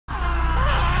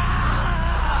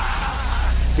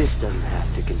This doesn't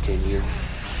have to continue.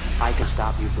 I can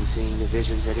stop you from seeing the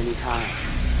visions at any time.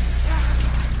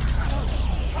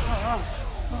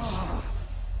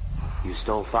 You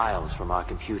stole files from our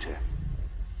computer.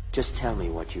 Just tell me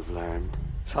what you've learned.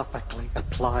 Topically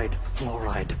applied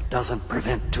fluoride doesn't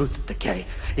prevent tooth decay.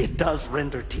 It does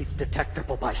render teeth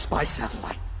detectable by spy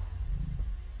satellite.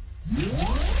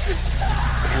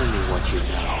 Tell me what you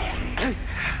know.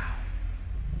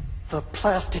 The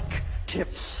plastic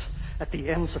tips at the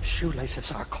ends of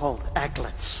shoelaces are called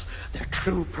aglets. Their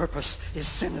true purpose is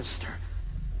sinister.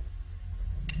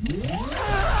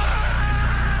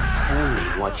 Tell me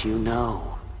what you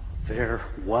know. There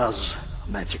was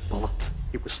a magic bullet.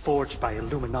 It was forged by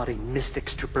Illuminati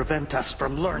mystics to prevent us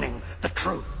from learning the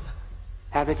truth.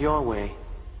 Have it your way.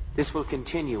 This will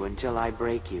continue until I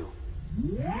break you.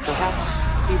 Perhaps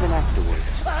even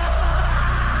afterwards.